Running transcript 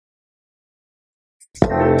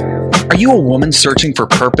Are you a woman searching for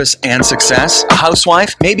purpose and success? A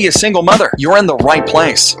housewife? Maybe a single mother? You're in the right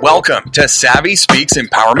place. Welcome to Savvy Speaks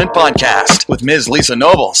Empowerment Podcast with Ms. Lisa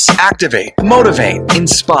Nobles. Activate, motivate,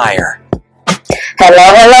 inspire. Hello,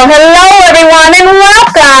 everyone, and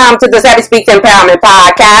welcome to the Savvy Speaks Empowerment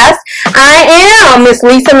Podcast. I am Miss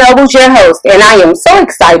Lisa Nobles, your host, and I am so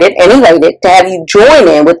excited and elated to have you join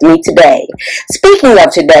in with me today. Speaking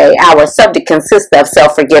of today, our subject consists of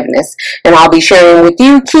self-forgiveness, and I'll be sharing with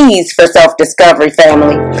you keys for self-discovery,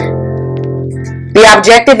 family. The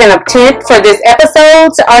objective and intent for this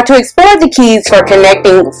episode are to explore the keys for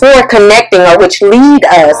connecting, or which lead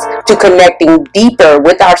us to connecting deeper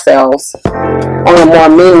with ourselves on a more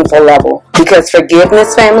meaningful level. Because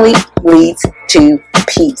forgiveness, family, leads to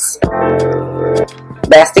peace.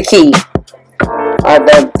 That's the key.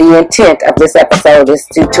 The intent of this episode is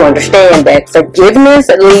to understand that forgiveness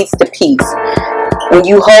leads to peace. When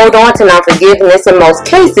you hold on to non-forgiveness, in most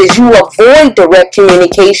cases, you avoid direct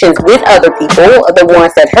communications with other people, the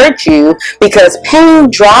ones that hurt you, because pain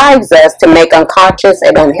drives us to make unconscious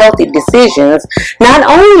and unhealthy decisions, not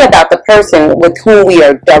only about the person with whom we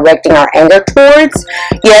are directing our anger towards,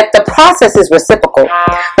 yet the process is reciprocal.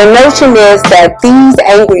 The notion is that these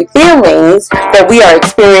angry feelings that we are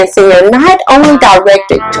experiencing are not only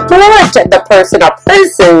directed towards the person or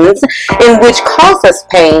persons in which cause us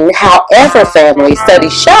pain. However, family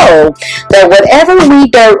studies show that whenever we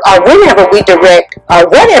direct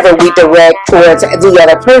towards the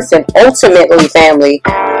other person, ultimately, family,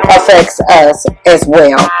 affects us as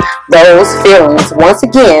well. Those feelings, once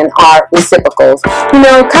again, are reciprocals. Kind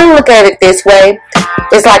of look at it this way.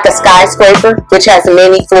 It's like a skyscraper, which has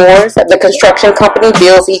many floors. The construction company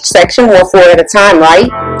builds each section one floor at a time,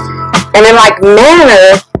 right? And in like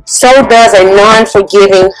manner, so does a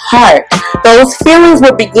non-forgiving heart. Those feelings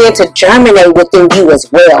will begin to germinate within you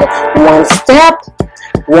as well. One step,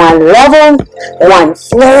 one level, one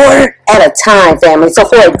floor at a time, family. So,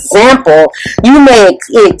 for example, you may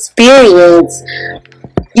experience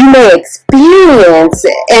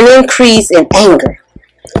an increase in anger,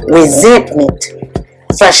 resentment,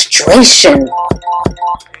 frustration.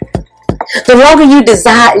 The longer you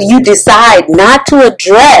decide not to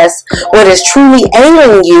address what is truly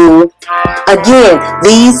ailing you, again,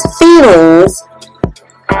 these feelings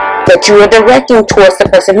that you are directing towards the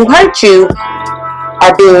person who hurt you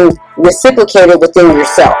are being reciprocated within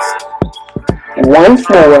yourself. One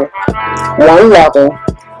floor, one level,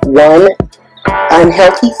 one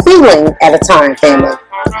unhealthy feeling at a time, family.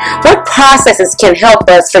 What processes can help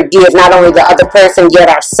us forgive not only the other person, yet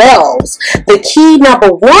ourselves? The key number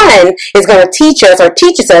one is going to teaches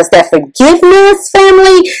us that forgiveness,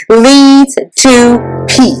 family, leads to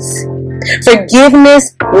peace.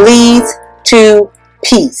 Forgiveness leads to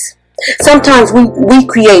peace. Sometimes we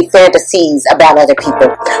create fantasies about other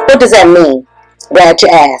people. What does that mean? Glad you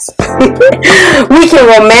asked. We can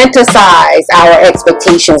romanticize our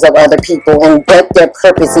expectations of other people and what their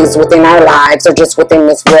purpose is within our lives or just within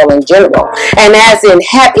this world in general. And as in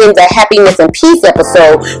the happiness and peace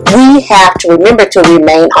episode, we have to remember to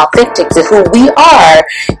remain authentic to who we are,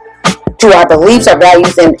 to our beliefs, our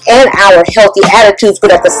values, and our healthy attitudes.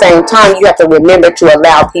 But at the same time, you have to remember to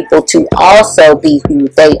allow people to also be who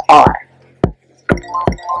they are.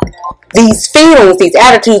 These feelings, these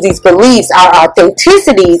attitudes, these beliefs, our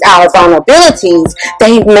authenticities, our vulnerabilities,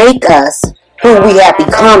 they make us who we have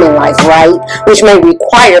become in life, right? Which may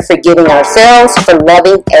require forgiving ourselves for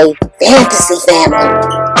loving a fantasy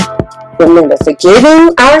family. Remember,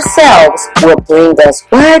 forgiving ourselves will bring us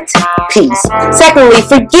what? Peace. Secondly,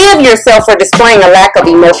 forgive yourself for displaying a lack of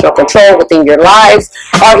emotional control within your lives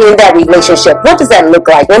or in that relationship. What does that look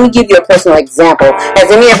like? Let me give you a personal example.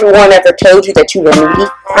 Has everyone ever told you that you were needy?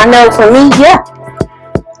 I know for me, yeah.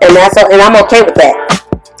 And I'm okay with that.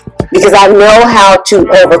 Because I know how to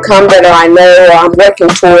overcome that, or I know I'm working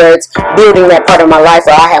towards building that part of my life,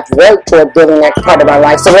 or I have worked toward building that part of my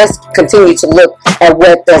life. So let's continue to look at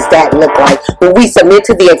what does that look like. When we submit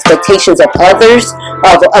to the expectations of others,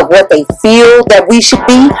 of what they feel that we should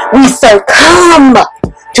be, we succumb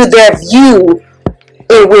to their view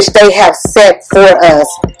in which they have set for us,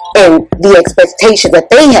 and the expectation that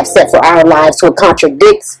they have set for our lives, what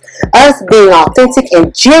contradicts us being authentic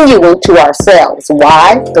and genuine to ourselves.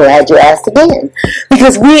 Why? Glad you asked again.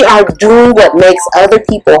 Because we are doing what makes other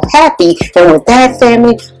people happy, and with that,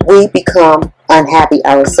 family, we become unhappy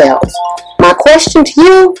ourselves. My question to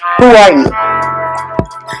you, who are you?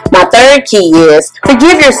 My third key is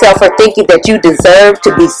forgive yourself for thinking that you deserve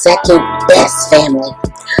to be second best, family.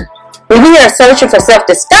 When we are searching for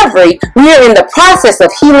self-discovery, we are in the process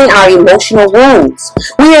of healing our emotional wounds.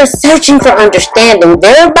 We are searching for understanding.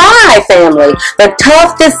 Thereby, family, the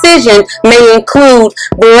tough decision may include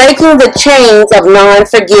breaking the chains of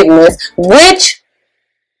non-forgiveness, which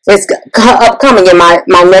is upcoming in my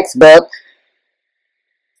next book,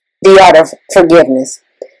 The Art of Forgiveness.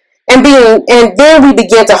 And then we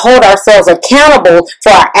begin to hold ourselves accountable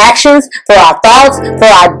for our actions, for our thoughts, for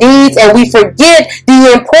our deeds, and we forget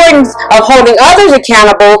the importance of holding others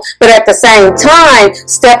accountable, but at the same time,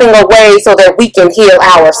 stepping away so that we can heal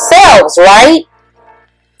ourselves, right?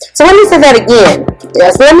 So let me say that again.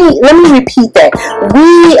 Yes, let me repeat that.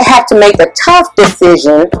 We have to make a tough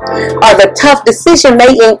decision, or the tough decision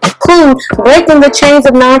may include breaking the chains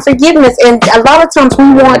of non-forgiveness, and a lot of times we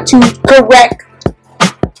want to correct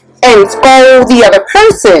and scold the other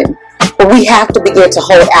person, but we have to begin to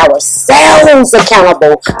hold ourselves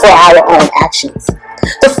accountable for our own actions.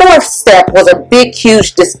 The fourth step was a big,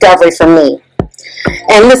 huge discovery for me.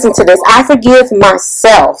 And listen to this. I forgive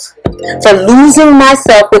myself for losing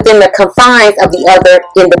myself within the confines of the other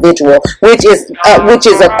individual, which is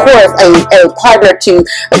of course a partner to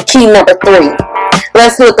key number 3.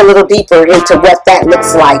 Let's look a little deeper into what that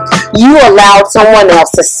looks like. You allowed someone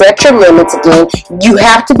else to set your limits again. You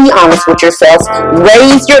have to be honest with yourself.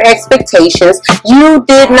 Raise your expectations. You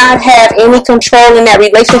did not have any control in that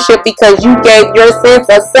relationship because you gave your sense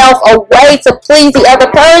of self away to please the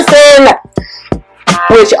other person,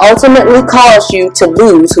 which ultimately caused you to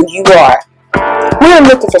lose who you are. We're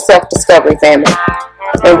looking for self-discovery, family,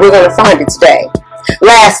 and we're going to find it today.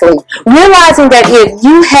 Lastly, realizing that if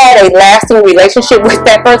you had a lasting relationship with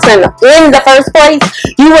that person in the first place,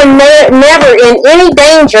 you were never in any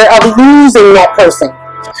danger of losing that person.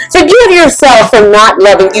 Forgive yourself for not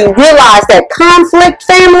loving you. Realize that conflict,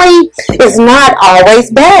 family, is not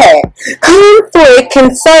always bad. Conflict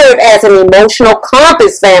can serve as an emotional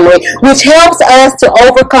compass, family, which helps us to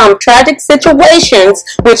overcome tragic situations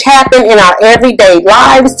which happen in our everyday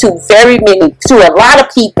lives to a lot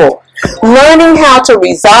of people. Learning how to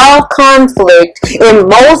resolve conflict in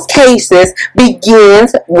most cases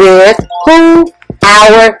begins with who?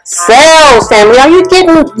 Ourselves, family. Are you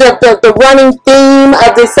getting the running theme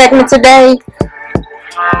of this segment today?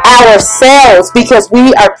 Ourselves, because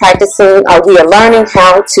we are practicing, we are learning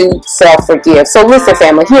how to self-forgive. So listen,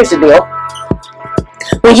 family, here's the deal.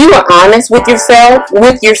 When you are honest with yourselves,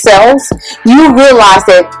 you realize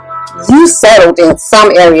that you settled in some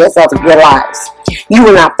areas of your lives. You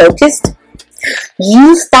were not focused.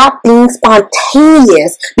 You stopped being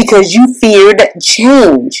spontaneous because you feared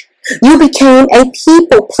change. You became a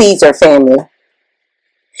people pleaser, family.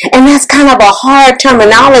 And that's kind of a hard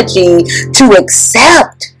terminology to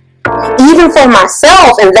accept, even for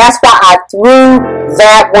myself. And that's why I threw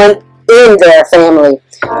that one in there, family.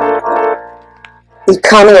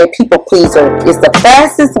 Becoming a people pleaser is the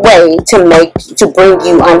fastest way to bring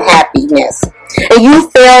you unhappiness. And you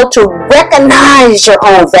failed to recognize your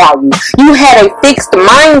own value. You had a fixed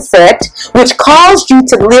mindset which caused you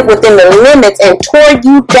to live within the limits and tore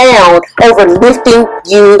you down over lifting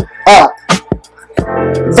you up.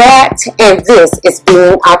 That and this is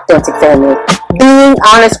being authentic, family. Being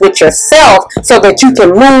honest with yourself so that you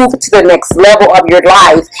can move to the next level of your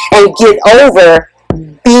life and get over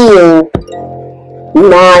being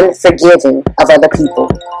non-forgiving of other people.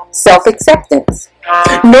 Self-acceptance.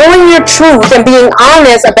 Knowing your truth and being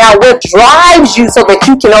honest about what drives you so that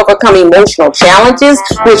you can overcome emotional challenges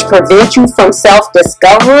which prevent you from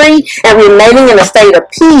self-discovery and remaining in a state of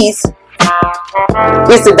peace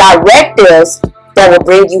is the directives that will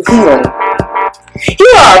bring you healing.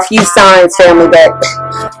 Here are a few signs, family,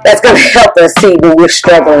 that's going to help us see when we're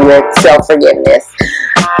struggling with self-forgiveness.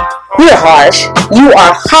 You're harsh. You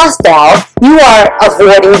are hostile. You are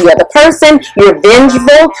avoiding the other person. You're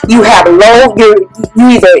vengeful. You have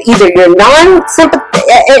either you're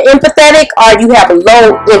non-empathetic or you have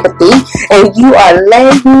low empathy, and you are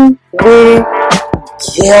laden with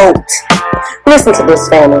guilt. Listen to this,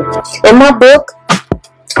 family. In my book,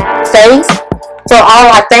 Faith, For All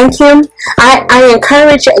I Thank Him, I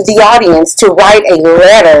encourage the audience to write a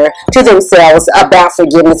letter to themselves about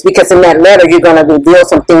forgiveness, because in that letter you're going to reveal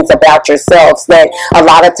some things about yourselves that a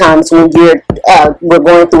lot of times when we're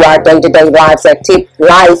going through our day-to-day life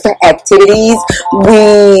activities,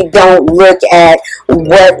 we don't look at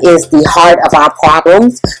what is the heart of our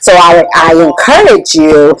problems. So I encourage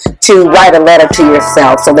you to write a letter to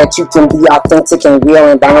yourself so that you can be authentic and real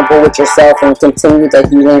and vulnerable with yourself and continue the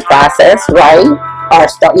healing process, right? Or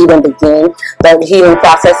even begin the healing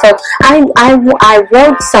process. So I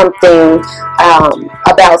wrote something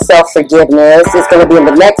about self-forgiveness. It's going to be in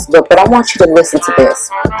the next book, but I want you to listen to this.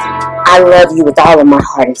 I love you with all of my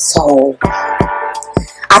heart and soul.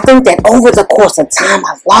 I think that over the course of time,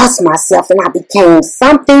 I lost myself and I became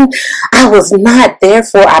something I was not.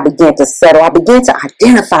 Therefore, I began to settle. I began to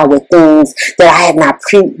identify with things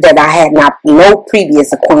that I had not no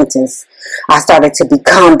previous acquaintance. I started to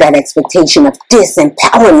become that expectation of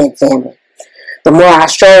disempowerment, family. The more I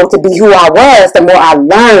strove to be who I was, the more I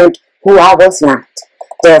learned who I was not.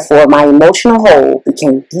 Therefore, my emotional hole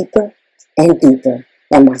became deeper and deeper,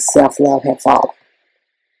 and my self-love had fallen.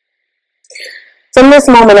 From this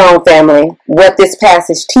moment on, family, what this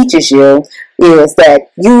passage teaches you is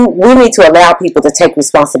that we need to allow people to take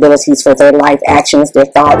responsibilities for their life actions, their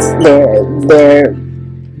thoughts,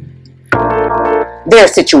 their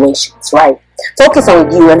situations, right? Focus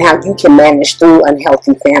on you and how you can manage through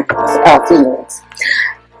unhealthy feelings.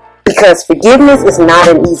 Because forgiveness is not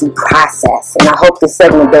an easy process, and I hope this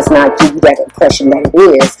segment does not give you that impression that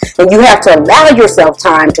it is. And you have to allow yourself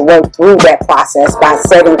time to work through that process by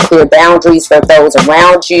setting clear boundaries for those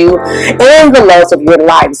around you and the loves of your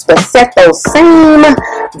lives. But set those same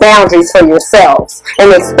boundaries for yourselves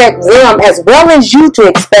and expect them as well as you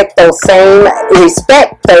to respect those same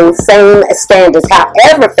standards.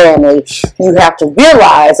 However, family, you have to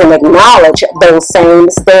realize and acknowledge those same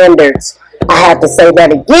standards. I have to say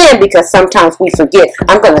that again because sometimes we forget.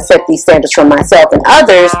 I'm going to set these standards for myself and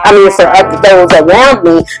others. For those around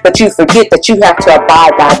me, but you forget that you have to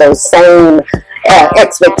abide by those same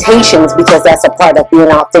expectations because that's a part of being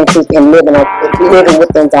authentic and living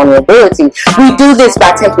within vulnerability. We do this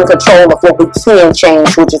by taking control of what we can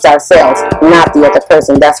change, which is ourselves, not the other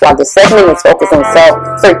person. That's why this segment is focused on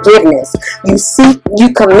self-forgiveness. You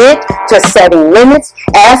commit to setting limits.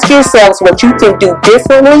 Ask yourselves what you can do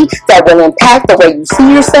differently that will impact the way you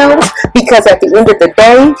see yourselves, because at the end of the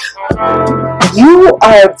day, you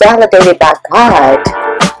are validated by God,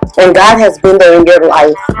 and God has been there in your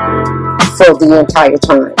life for the entire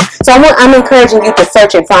time. So I'm encouraging you to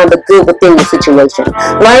search and find the good within your situation.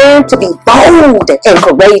 Learn to be bold and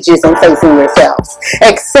courageous in facing yourselves.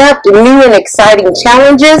 Accept new and exciting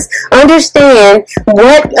challenges. Understand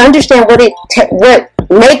what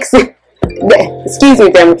makes it.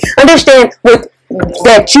 Understand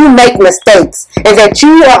that you make mistakes and that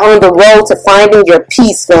you are on the road to finding your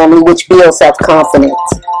peace, family, which builds self-confidence.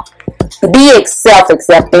 Be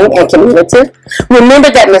self-accepting and communicative.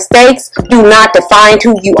 Remember that mistakes do not define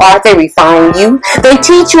who you are, they refine you. They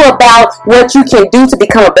teach you about what you can do to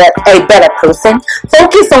become a better person.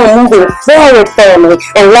 Focus on moving forward, family.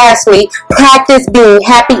 And lastly, practice being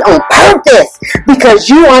happy on purpose, because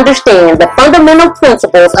you understand the fundamental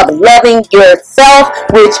principles of loving yourself,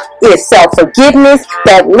 which is self-forgiveness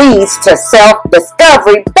that leads to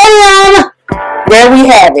self-discovery. Bam! There we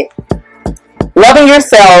have it. Loving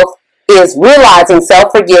yourself is realizing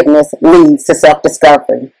self-forgiveness leads to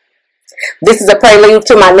self-discovery. This is a prelude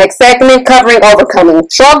to my next segment covering overcoming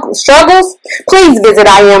struggles. Please visit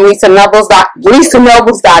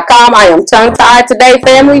IamLisaNobles.com. I am tongue-tied today,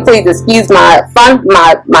 family. Please excuse my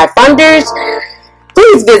funders.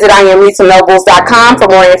 Please visit IamLisaNobles.com for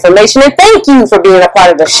more information, and thank you for being a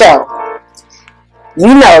part of the show.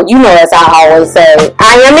 You know, as I always say,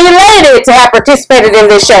 I am elated to have participated in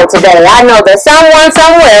this show today. I know that someone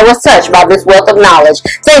somewhere was touched by this wealth of knowledge.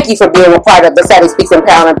 Thank you for being a part of the Savvy Speaks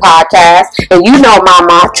Empowerment Podcast. And you know my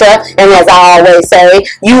mantra, and as I always say,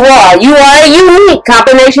 you are a unique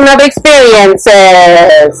combination of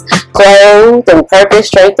experiences, clothed in purpose,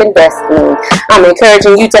 strength, and destiny. I'm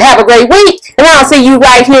encouraging you to have a great week, and I'll see you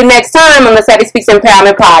right here next time on the Savvy Speaks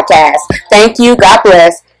Empowerment Podcast. Thank you, God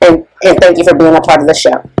bless, and thank you for being a part of the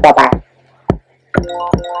show. Bye-bye.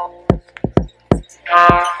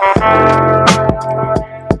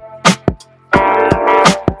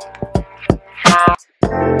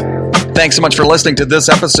 Thanks so much for listening to this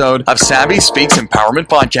episode of Savvy Speaks Empowerment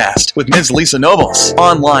Podcast with Ms. Lisa Nobles.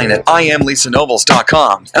 Online at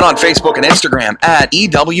IamLisaNobles.com and on Facebook and Instagram at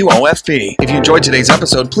EWOFP. If you enjoyed today's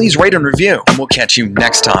episode, please rate and review, and we'll catch you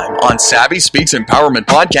next time on Savvy Speaks Empowerment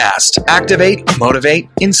Podcast. Activate, motivate,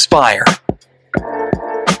 inspire.